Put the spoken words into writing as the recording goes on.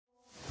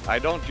I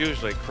don't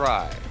usually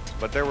cry,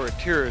 but there were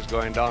tears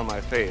going down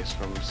my face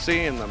from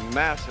seeing the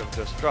massive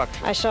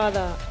destruction. I saw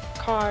the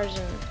cars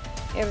and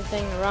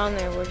everything around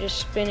there were just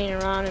spinning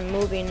around and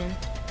moving,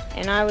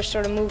 and I was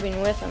sort of moving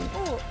with them.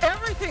 Oh,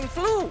 everything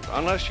flew!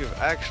 Unless you've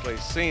actually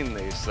seen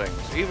these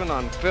things, even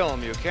on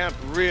film, you can't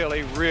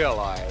really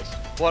realize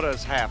what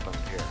has happened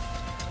here.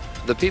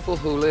 The people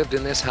who lived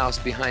in this house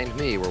behind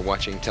me were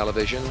watching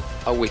television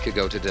a week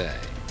ago today.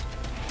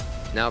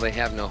 Now they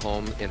have no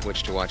home in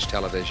which to watch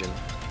television.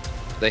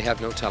 They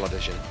have no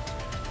television.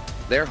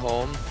 Their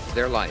home,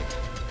 their life,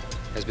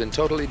 has been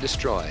totally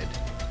destroyed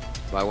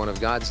by one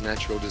of God's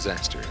natural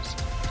disasters.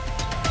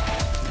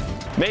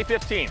 May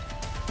 15th,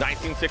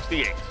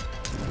 1968,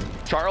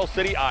 Charles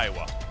City,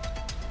 Iowa.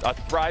 A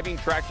thriving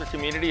tractor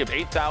community of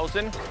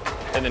 8,000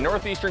 in the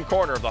northeastern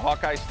corner of the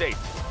Hawkeye State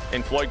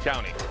in Floyd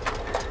County.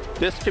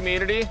 This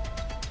community,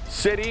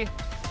 city,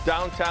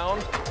 downtown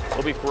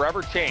will be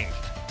forever changed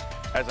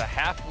as a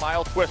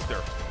half-mile twister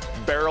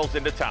barrels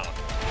into town.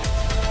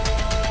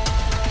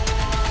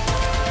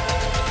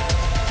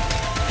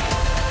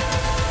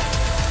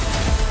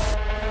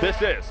 This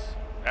is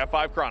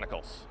F5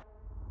 Chronicles.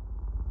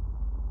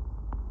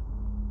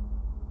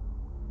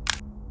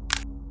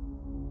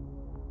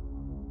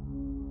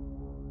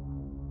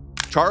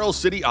 Charles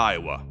City,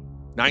 Iowa,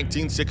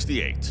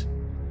 1968.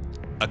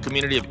 A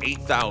community of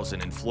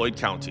 8,000 in Floyd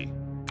County,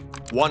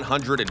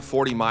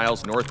 140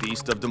 miles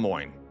northeast of Des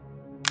Moines.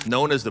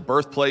 Known as the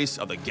birthplace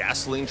of the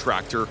gasoline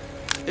tractor,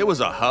 it was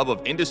a hub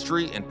of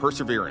industry and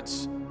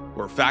perseverance,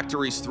 where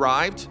factories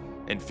thrived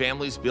and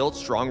families built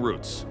strong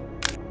roots.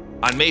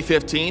 On May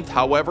 15th,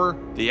 however,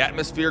 the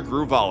atmosphere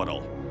grew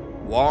volatile.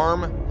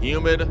 Warm,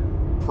 humid,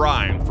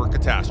 primed for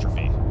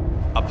catastrophe.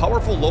 A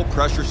powerful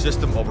low-pressure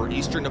system over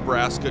eastern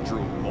Nebraska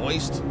drew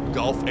moist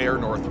Gulf air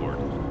northward.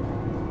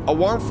 A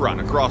warm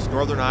front across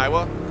northern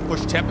Iowa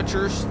pushed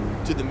temperatures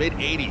to the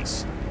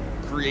mid-80s,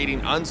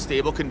 creating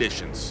unstable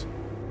conditions.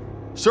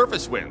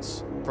 Surface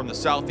winds from the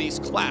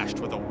southeast clashed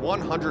with a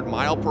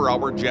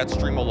 100-mile-per-hour jet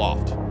stream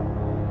aloft,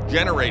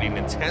 generating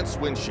intense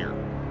wind shear,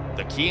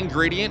 the key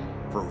ingredient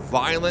for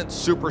violent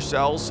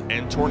supercells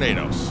and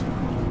tornadoes.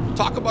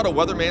 Talk about a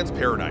weatherman's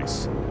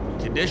paradise.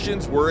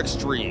 Conditions were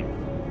extreme.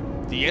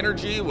 The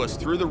energy was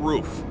through the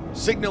roof,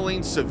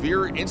 signaling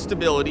severe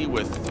instability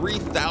with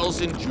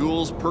 3,000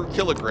 joules per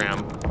kilogram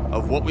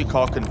of what we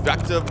call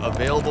convective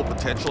available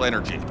potential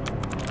energy.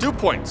 Dew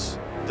points,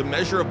 the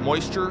measure of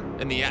moisture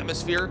in the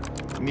atmosphere,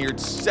 neared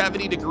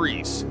 70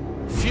 degrees,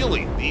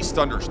 fueling these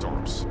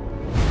thunderstorms.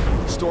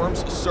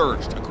 Storms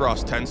surged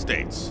across 10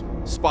 states.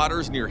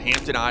 Spotters near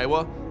Hampton,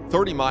 Iowa,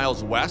 30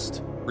 miles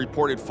west,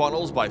 reported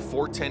funnels by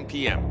 4:10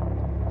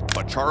 p.m.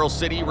 But Charles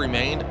City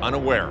remained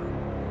unaware.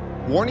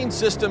 Warning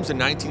systems in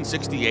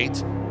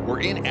 1968 were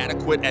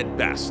inadequate at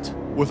best.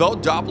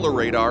 Without Doppler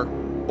radar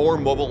or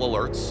mobile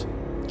alerts,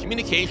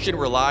 communication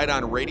relied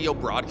on radio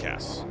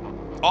broadcasts,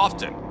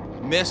 often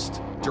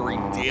missed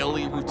during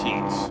daily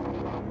routines.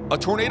 A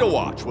tornado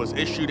watch was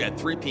issued at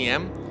 3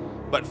 p.m.,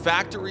 but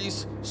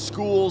factories,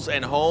 schools,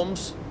 and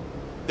homes,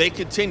 they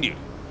continued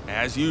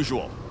as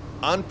usual,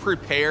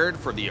 unprepared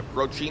for the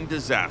approaching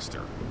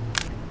disaster.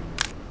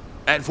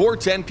 At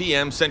 4:10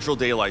 p.m. Central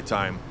Daylight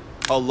Time,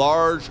 a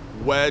large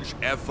wedge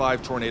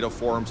F5 tornado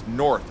forms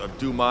north of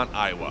Dumont,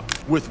 Iowa,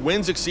 with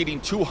winds exceeding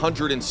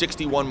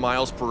 261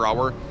 miles per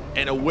hour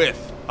and a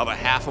width of a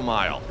half a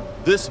mile.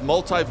 This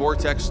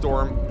multi-vortex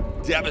storm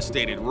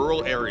devastated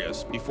rural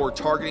areas before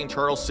targeting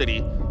Charles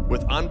City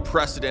with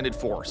unprecedented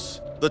force.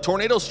 The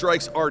tornado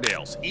strikes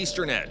Ardale's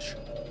eastern edge,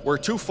 where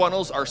two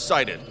funnels are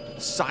sighted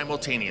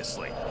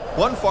simultaneously.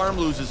 One farm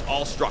loses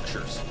all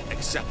structures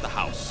except the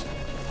house,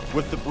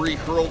 with debris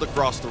hurled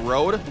across the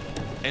road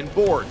and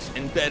boards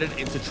embedded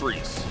into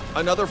trees.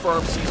 Another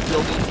farm sees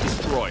buildings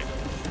destroyed,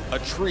 a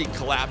tree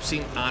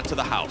collapsing onto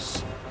the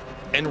house,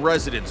 and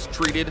residents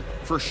treated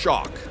for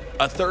shock.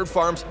 A third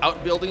farm's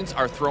outbuildings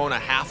are thrown a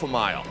half a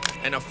mile,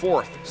 and a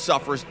fourth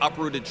suffers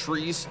uprooted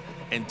trees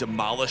and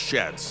demolished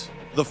sheds.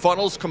 The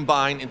funnels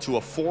combine into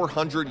a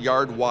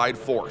 400-yard wide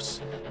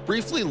force,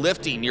 briefly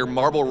lifting near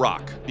Marble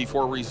Rock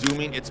before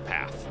resuming its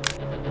path.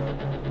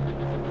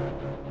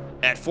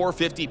 At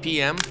 4:50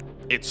 p.m.,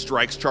 it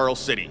strikes Charles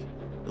City,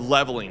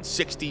 leveling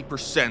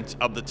 60%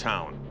 of the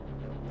town.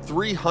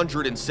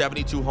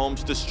 372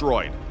 homes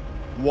destroyed,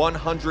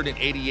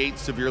 188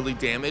 severely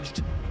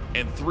damaged,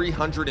 and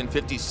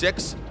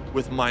 356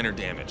 with minor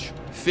damage.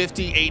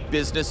 58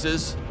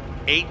 businesses,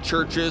 8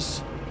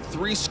 churches,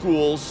 3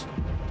 schools,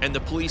 and the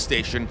police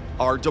station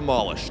are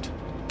demolished.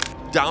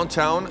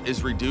 Downtown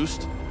is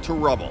reduced to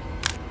rubble.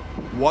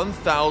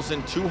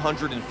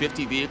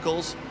 1,250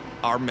 vehicles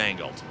are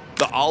mangled.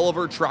 The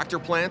Oliver tractor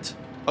plant,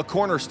 a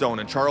cornerstone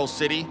in Charles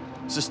City,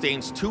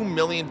 sustains $2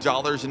 million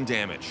in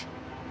damage.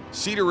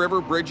 Cedar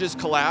River bridges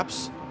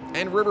collapse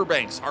and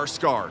riverbanks are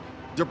scarred.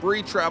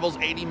 Debris travels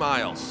 80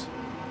 miles.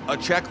 A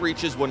check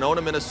reaches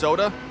Winona,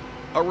 Minnesota.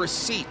 A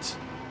receipt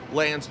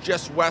lands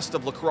just west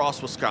of La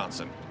Crosse,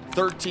 Wisconsin.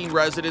 13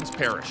 residents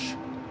perish.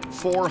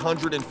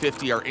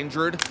 450 are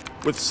injured,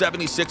 with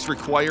 76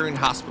 requiring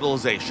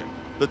hospitalization.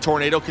 The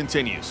tornado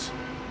continues.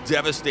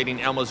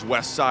 devastating Elma's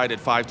west side at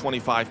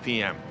 5:25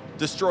 p.m.,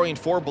 destroying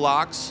 4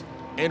 blocks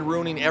and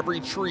ruining every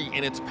tree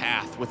in its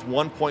path with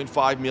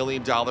 $1.5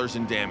 million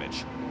in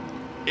damage.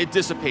 It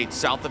dissipates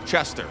south of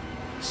Chester,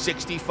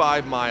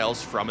 65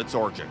 miles from its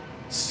origin.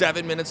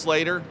 7 minutes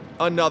later,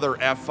 another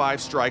F5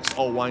 strikes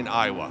Owine,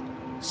 Iowa,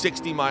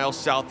 60 miles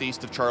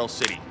southeast of Charles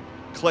City,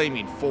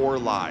 claiming 4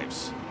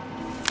 lives.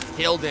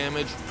 Hail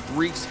damage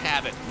wreaks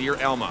havoc near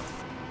Elma,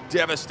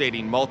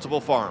 devastating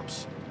multiple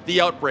farms.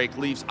 The outbreak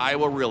leaves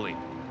Iowa reeling,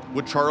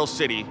 with Charles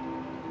City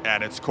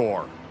at its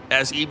core.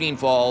 As evening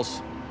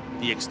falls,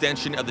 the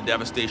extension of the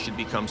devastation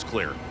becomes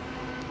clear.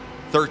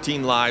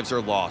 13 lives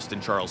are lost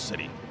in Charles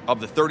City.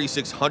 Of the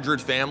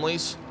 3,600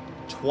 families,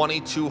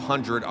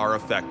 2,200 are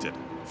affected.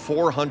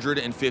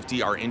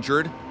 450 are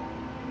injured,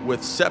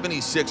 with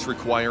 76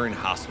 requiring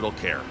hospital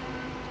care.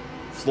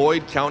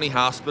 Floyd County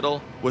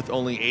Hospital, with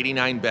only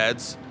 89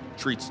 beds,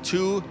 treats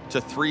 200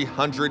 to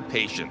 300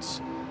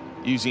 patients,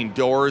 using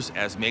doors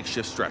as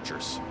makeshift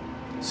stretchers.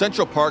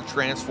 Central Park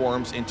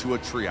transforms into a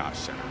triage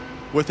center.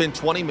 Within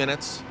 20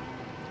 minutes,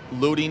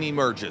 looting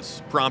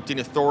emerges, prompting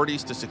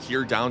authorities to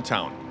secure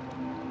downtown.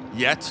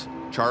 Yet,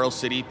 Charles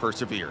City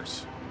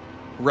perseveres.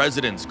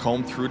 Residents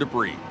comb through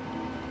debris.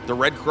 The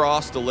Red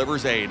Cross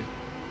delivers aid,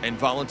 and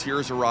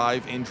volunteers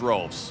arrive in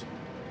droves.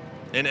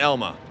 In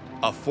Elma,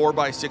 a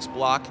 4x6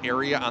 block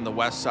area on the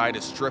west side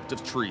is stripped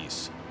of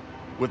trees,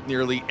 with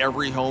nearly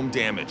every home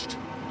damaged,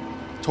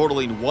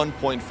 totaling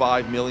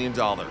 $1.5 million.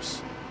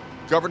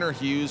 Governor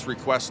Hughes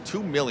requests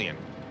 $2 million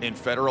in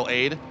federal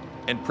aid,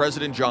 and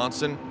President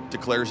Johnson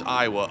declares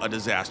Iowa a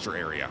disaster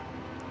area.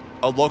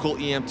 A local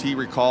EMT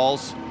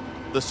recalls,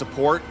 the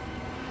support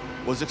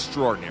was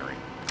extraordinary.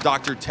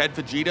 Dr. Ted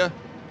Fujita,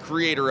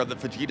 creator of the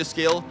Fujita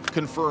scale,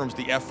 confirms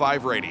the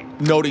F5 rating,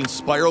 noting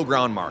spiral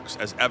ground marks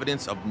as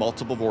evidence of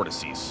multiple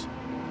vortices.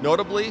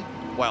 Notably,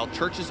 while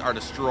churches are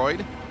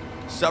destroyed,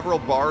 several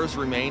bars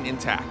remain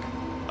intact,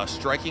 a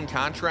striking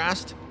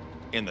contrast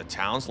in the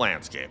town's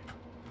landscape.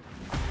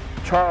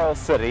 Charles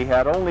City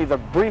had only the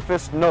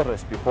briefest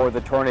notice before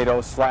the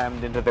tornado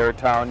slammed into their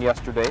town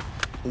yesterday.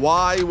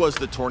 Why was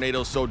the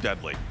tornado so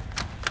deadly?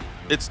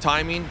 Its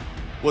timing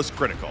was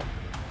critical.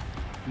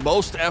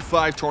 Most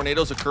F5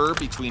 tornadoes occur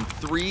between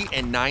 3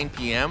 and 9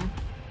 p.m.,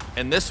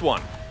 and this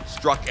one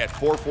struck at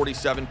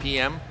 4:47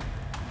 p.m.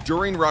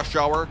 during rush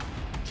hour,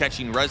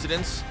 catching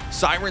residents.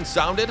 Sirens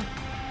sounded,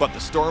 but the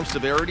storm's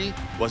severity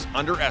was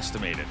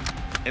underestimated,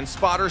 and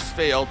spotters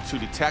failed to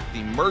detect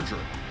the merger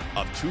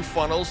of 2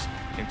 funnels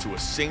into a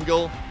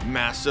single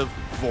massive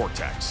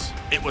vortex.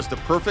 It was the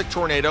perfect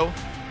tornado,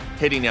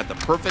 hitting at the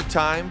perfect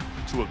time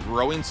to a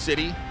growing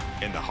city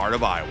in the heart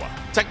of Iowa.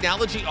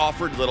 Technology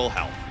offered little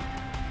help.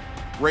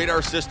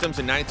 Radar systems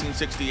in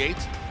 1968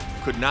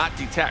 could not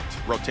detect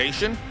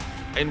rotation,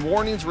 and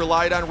warnings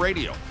relied on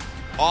radio,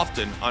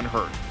 often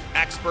unheard.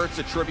 Experts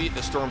attribute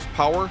the storm's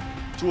power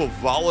to a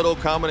volatile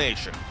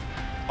combination: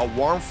 a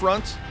warm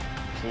front,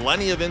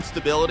 plenty of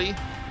instability,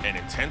 and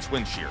intense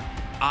wind shear.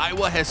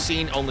 Iowa has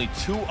seen only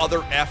 2 other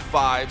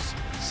F5s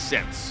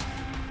since: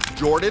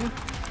 Jordan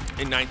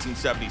in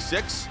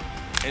 1976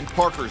 and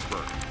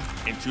Parkersburg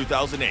in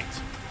 2008,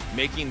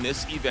 making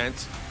this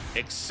event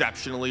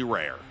exceptionally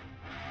rare.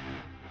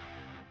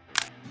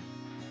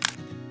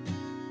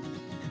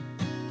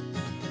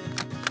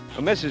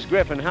 Well, Mrs.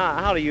 Griffin,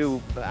 how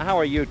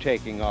are you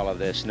taking all of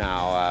this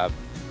now?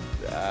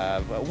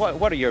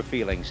 What are your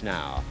feelings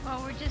now?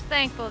 Well, we're just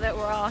thankful that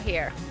we're all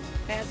here.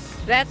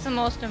 That's the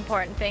most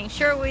important thing.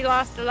 Sure, we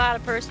lost a lot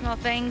of personal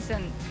things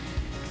and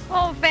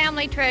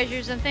family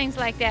treasures and things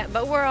like that,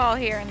 but we're all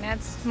here, and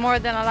that's more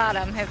than a lot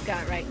of them have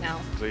got right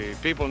now. The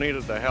people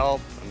needed the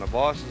help, and the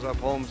bosses up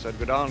home said,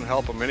 go down and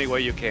help them any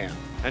way you can.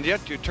 And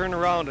yet you turn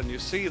around and you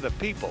see the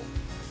people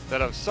that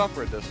have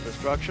suffered this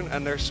destruction,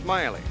 and they're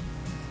smiling.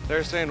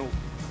 They're saying,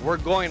 we're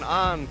going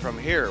on from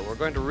here. We're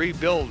going to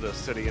rebuild this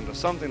city into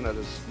something that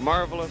is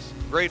marvelous,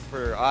 great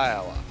for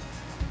Iowa.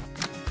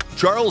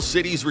 Charles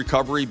City's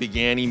recovery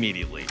began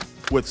immediately.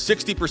 With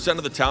 60%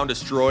 of the town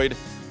destroyed,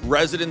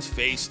 residents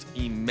faced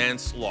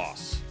immense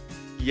loss.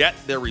 Yet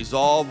their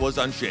resolve was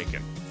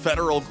unshaken.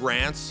 Federal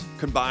grants,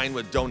 combined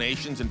with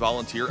donations and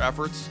volunteer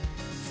efforts,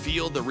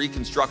 fueled the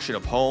reconstruction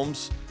of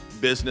homes,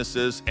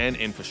 businesses, and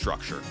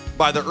infrastructure.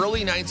 By the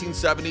early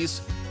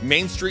 1970s,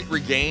 Main Street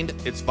regained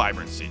its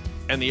vibrancy,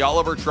 and the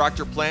Oliver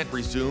tractor plant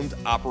resumed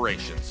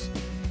operations,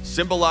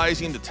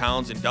 symbolizing the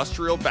town's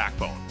industrial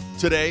backbone.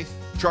 Today,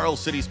 Charles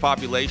City's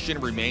population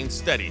remains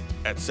steady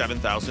at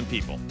 7,000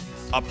 people.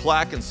 A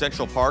plaque in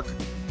Central Park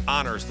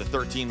honors the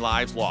 13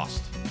 lives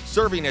lost,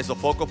 serving as a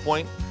focal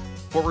point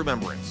for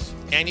remembrance.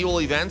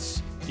 Annual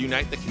events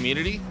unite the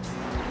community,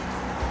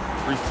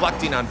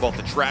 reflecting on both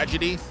the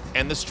tragedy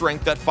and the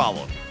strength that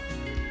followed.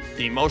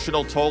 The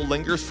emotional toll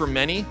lingers for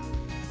many,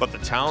 but the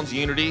town's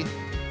unity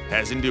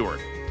has endured.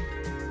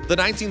 The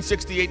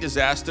 1968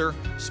 disaster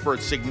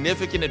spurred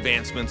significant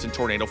advancements in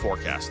tornado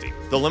forecasting.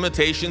 The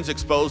limitations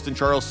exposed in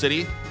Charles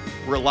City,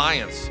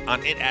 reliance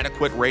on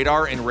inadequate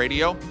radar and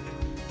radio,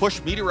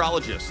 pushed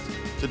meteorologists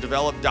to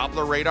develop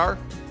Doppler radar,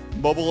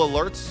 mobile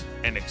alerts,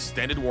 and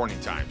extended warning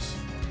times.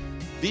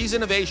 These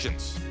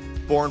innovations,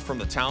 born from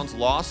the town's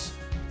loss,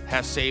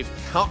 have saved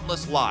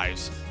countless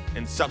lives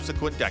in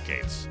subsequent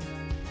decades.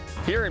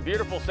 Here in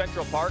beautiful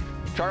Central Park,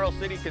 Charles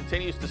City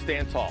continues to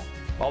stand tall.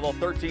 Although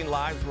 13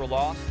 lives were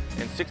lost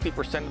and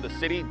 60% of the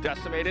city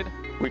decimated,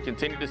 we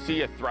continue to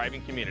see a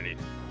thriving community.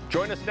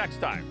 Join us next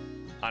time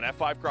on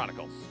F5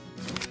 Chronicles.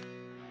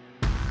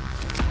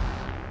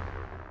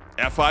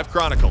 F5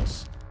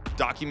 Chronicles,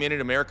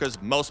 documenting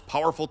America's most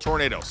powerful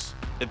tornadoes.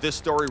 If this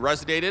story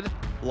resonated,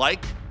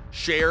 like,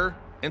 share,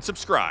 and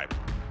subscribe.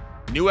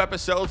 New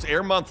episodes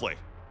air monthly.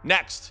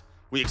 Next,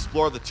 we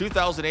explore the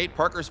 2008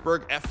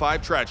 Parkersburg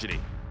F5 tragedy.